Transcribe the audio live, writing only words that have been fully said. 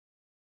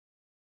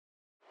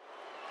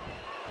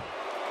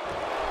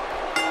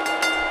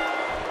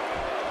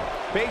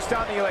Based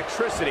on the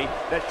electricity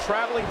that's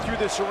traveling through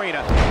this arena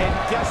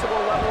and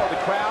decibel level of the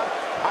crowd,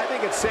 I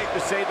think it's safe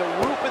to say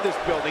the roof of this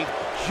building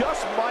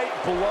just might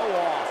blow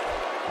off.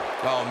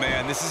 Oh,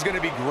 man, this is going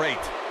to be great.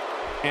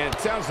 And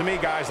it sounds to me,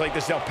 guys, like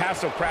this El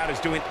Paso crowd is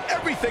doing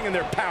everything in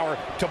their power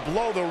to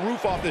blow the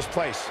roof off this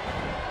place.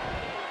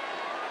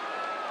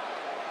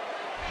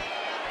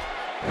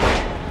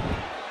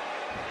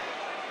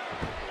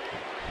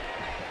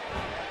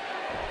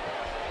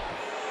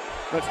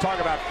 Let's talk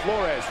about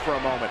Florez for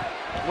a moment.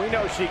 We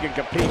know she can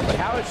compete, but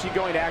how is she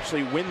going to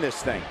actually win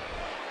this thing?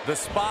 The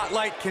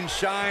spotlight can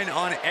shine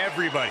on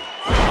everybody.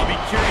 I'll be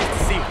curious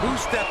to see who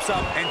steps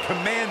up and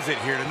commands it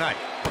here tonight.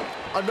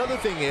 Another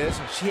thing is,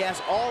 she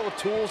has all the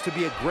tools to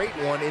be a great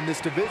one in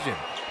this division.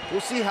 We'll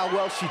see how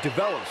well she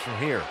develops from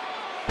here.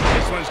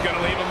 This one's going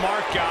to leave a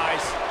mark,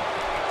 guys.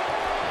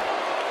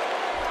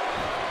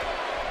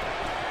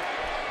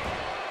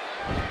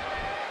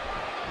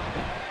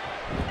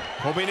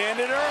 Hoping to end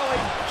it early.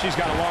 She's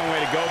got a long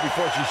way to go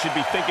before she should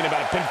be thinking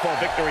about a pinfall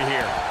victory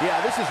here. Yeah,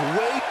 this is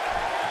way...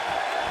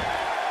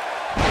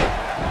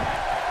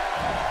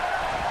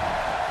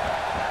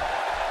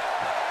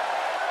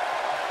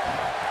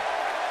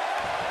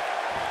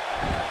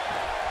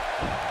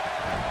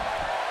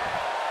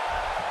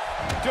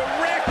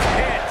 Direct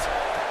hit.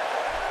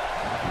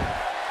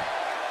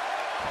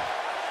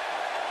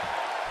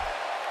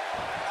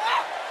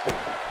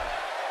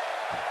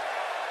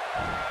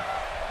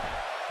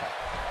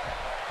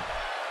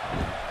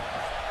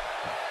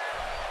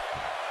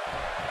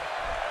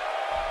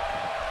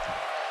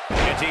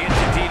 And she hits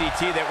a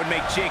DDT that would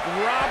make Jake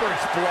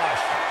Roberts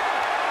blush.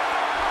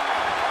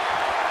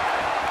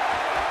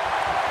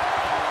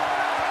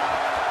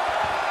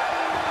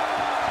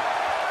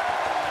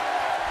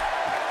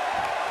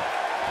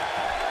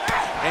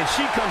 And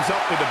she comes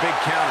up with a big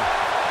counter.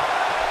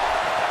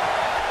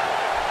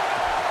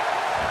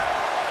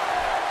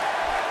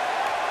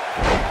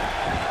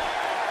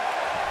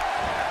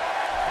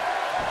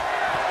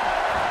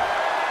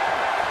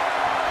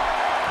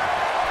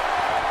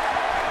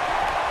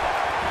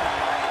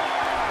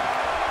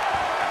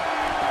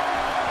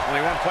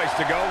 Only one place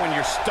to go when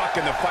you're stuck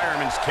in the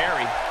fireman's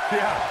carry.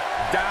 Yeah,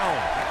 down.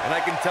 And I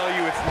can tell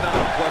you it's not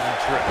a pleasant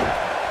trip.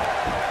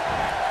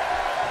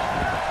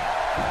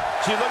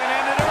 She's looking to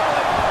end it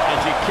early. And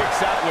she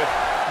kicks out with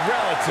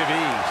relative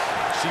ease.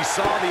 She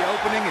saw the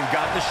opening and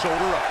got the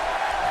shoulder up.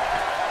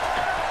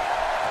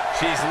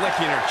 She's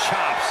licking her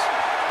chops.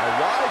 A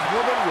wise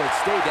woman would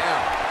stay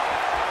down.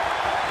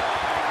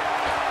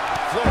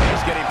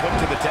 Florez getting put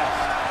to the test.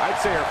 I'd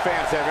say her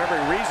fans have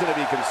every reason to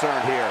be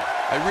concerned here.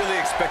 I really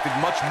expected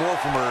much more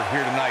from her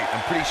here tonight.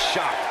 I'm pretty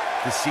shocked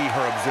to see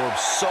her absorb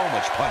so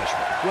much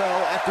punishment.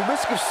 Well, at the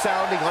risk of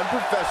sounding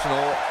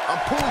unprofessional,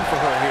 I'm pulling for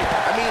her here.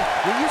 I mean,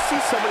 when you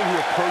see somebody who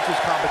approaches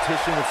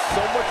competition with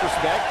so much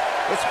respect,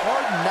 it's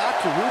hard not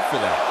to root for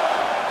them.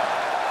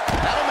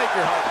 That'll make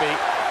your heart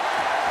beat.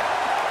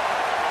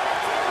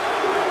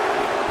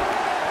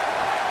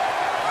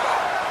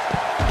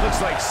 Looks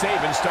like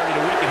Saban's starting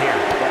to weaken here.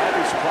 Well, I'd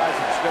be surprised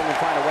if she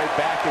doesn't find a way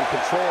back in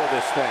control of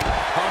this thing.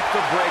 Pump the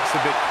brakes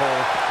a bit,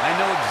 Cole. I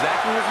know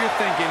exactly what you're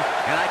thinking,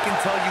 and I can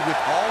tell you with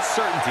all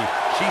certainty,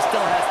 she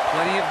still has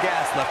plenty of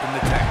gas left in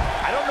the tank.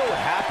 I don't know what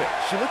happened.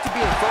 She looked to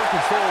be in full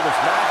control of this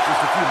match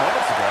just a few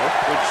moments ago.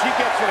 When she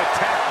gets in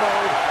attack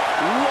mode,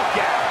 look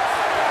out.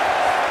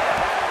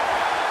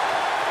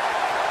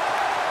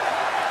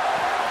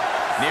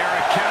 Near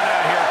a count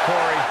out here,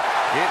 Corey.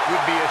 It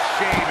would be a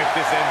shame if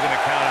this ends in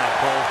a count out,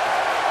 Cole.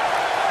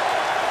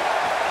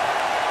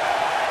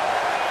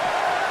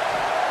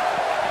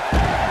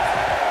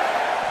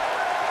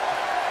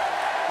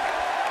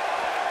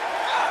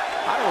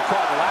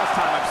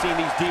 Seen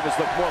these divas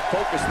look more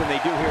focused than they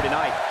do here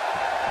tonight.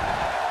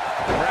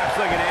 Perhaps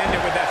looking to end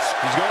it with that.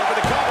 He's going for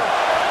the cover.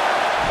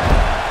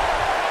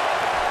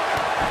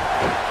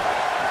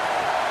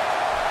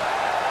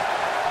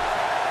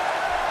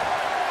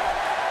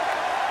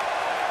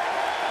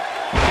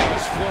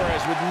 Miss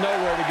Florez with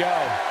nowhere to go.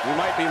 We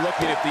might be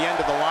looking at the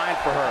end of the line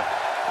for her.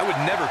 I would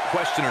never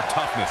question her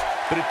toughness,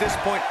 but at this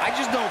point, I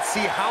just don't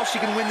see how she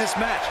can win this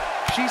match.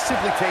 She's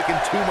simply taken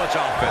too much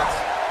offense.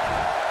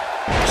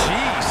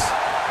 Jeez.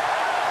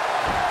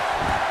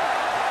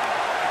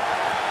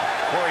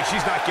 Corey,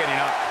 she's not getting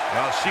up.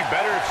 Well, she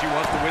better if she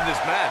wants to win this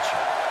match.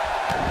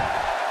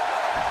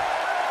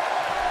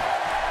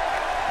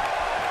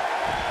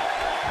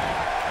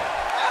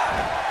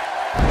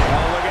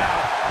 Oh, look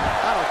out.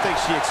 I don't think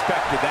she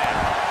expected that.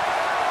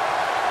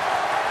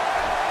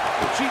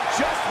 She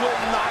just will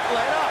not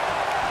let up.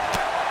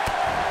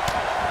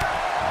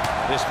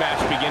 This match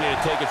beginning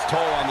to take its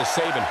toll on the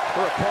Saban.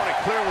 Her opponent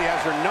clearly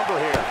has her number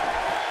here.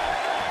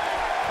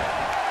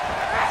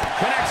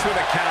 Connects with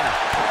a counter.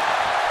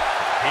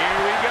 Here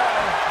we go.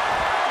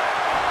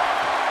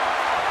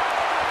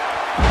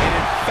 An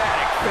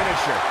emphatic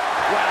finisher.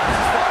 Wow,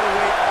 she's found her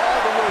way all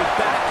the way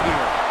back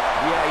here.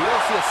 Yeah, you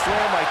don't see a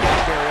slam like that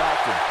very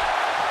often.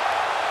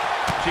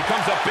 She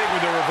comes up big with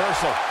a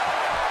reversal.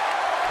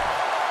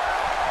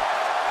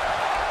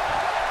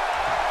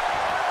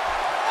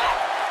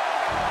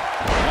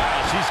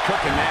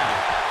 cooking now.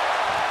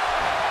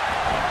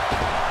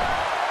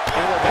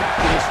 And we're back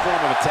to this form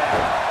of attack.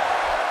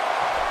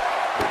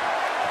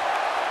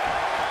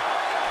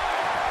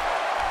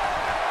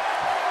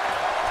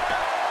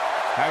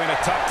 Having a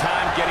tough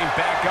time getting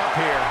back up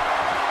here.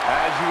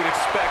 As you would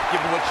expect,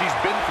 given what she's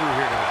been through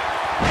here tonight.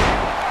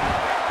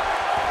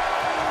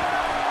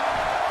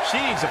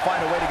 She needs to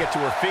find a way to get to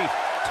her feet.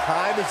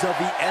 Time is of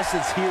the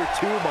essence here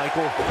too,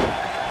 Michael.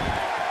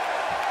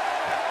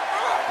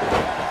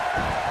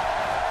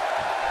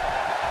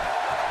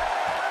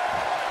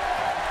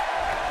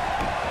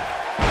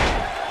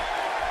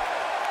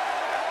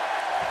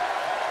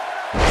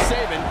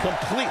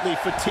 Completely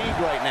fatigued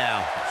right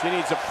now. She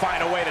needs to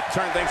find a way to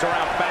turn things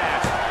around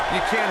fast.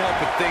 You can't help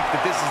but think that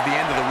this is the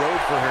end of the road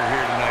for her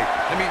here tonight.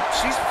 I mean,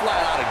 she's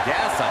flat out of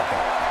gas out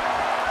there.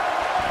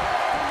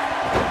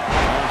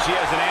 And she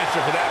has an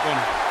answer for that one.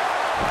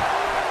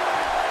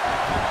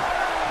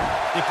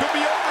 It could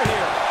be over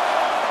here.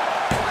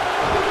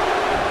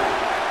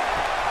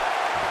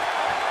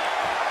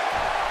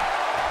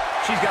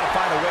 She's got to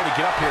find a way to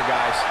get up here,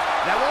 guys.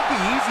 That won't be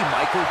easy,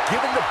 Michael,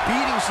 given the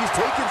beating she's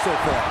taken so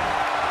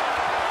far.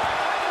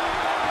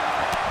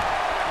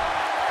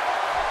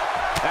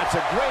 That's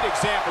a great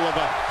example of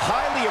a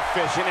highly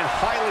efficient and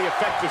highly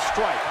effective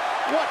strike.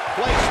 What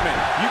placement!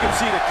 You can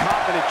see the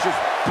confidence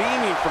just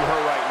beaming from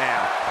her right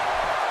now.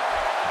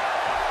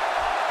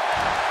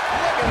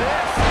 Look at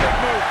this. Big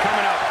move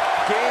coming up.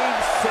 Game,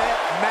 set,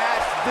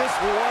 match. This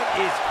one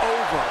is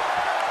over.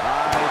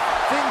 I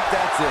think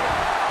that's it.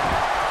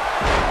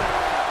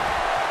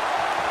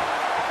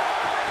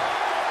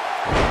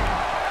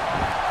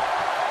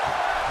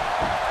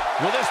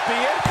 Will this be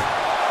it?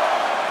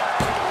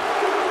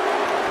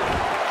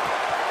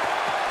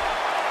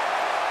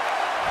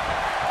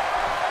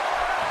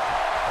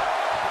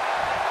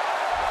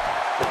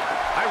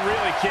 I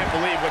really can't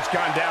believe what's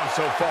gone down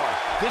so far.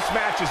 This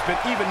match has been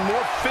even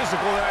more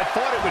physical than I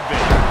thought it would be.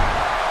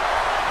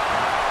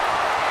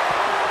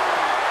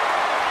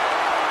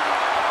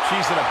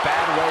 She's in a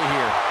bad way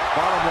here.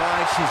 Bottom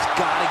line, she's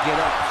got to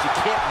get up. She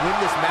can't win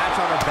this match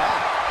on her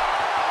back.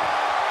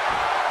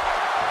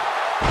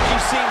 She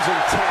seems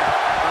intent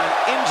on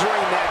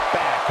injuring that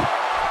back.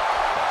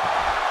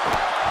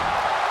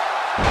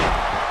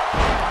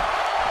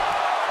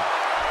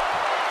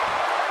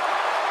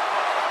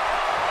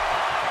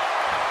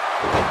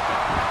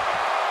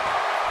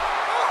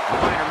 A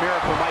minor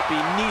miracle might be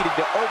needed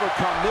to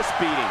overcome this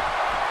beating.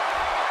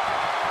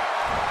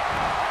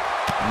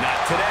 Not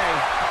today.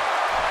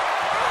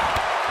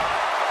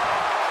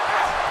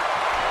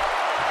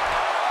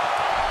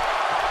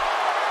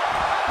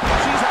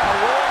 She's on a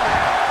roll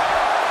now.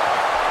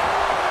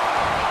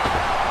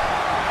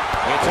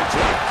 It's a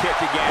drop kick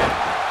again.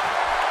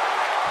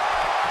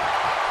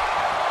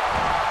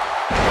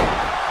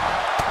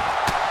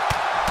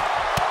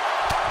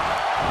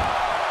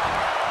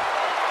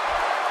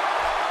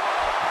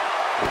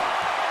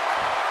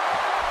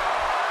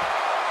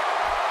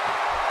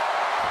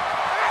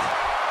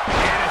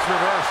 And it's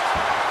reversed.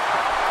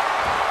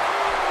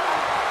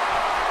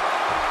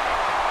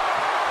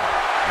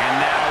 And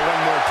now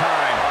one more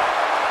time.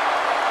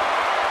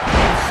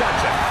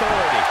 Such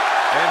authority.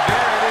 And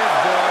there it is,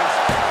 boys.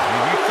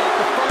 You thought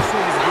the first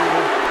one was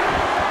brutal.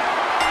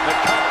 The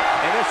cover,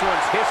 and this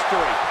one's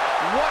history.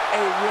 What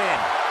a win.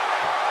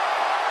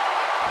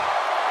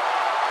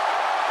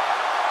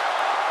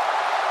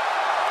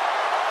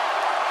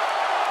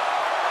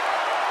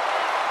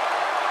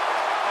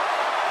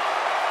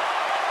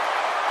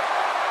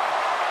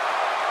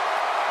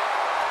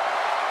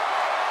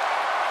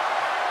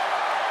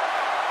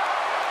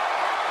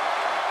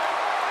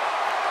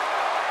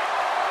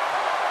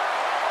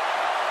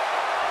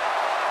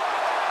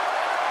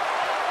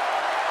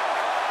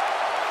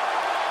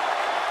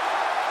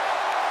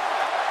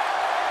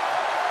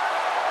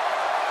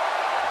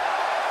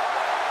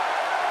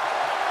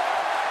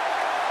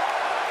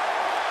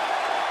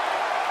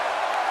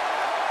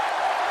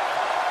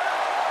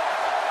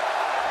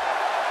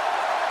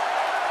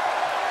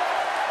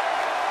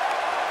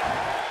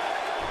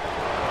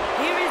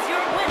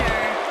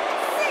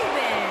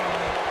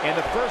 And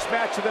the first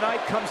match of the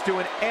night comes to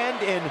an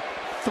end in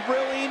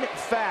thrilling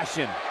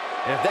fashion.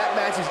 And if that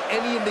match is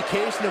any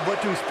indication of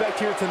what to expect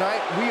here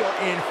tonight, we are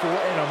in for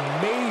an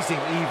amazing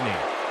evening.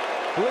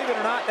 Believe it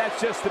or not, that's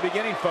just the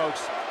beginning,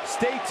 folks.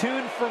 Stay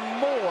tuned for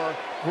more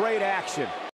great action.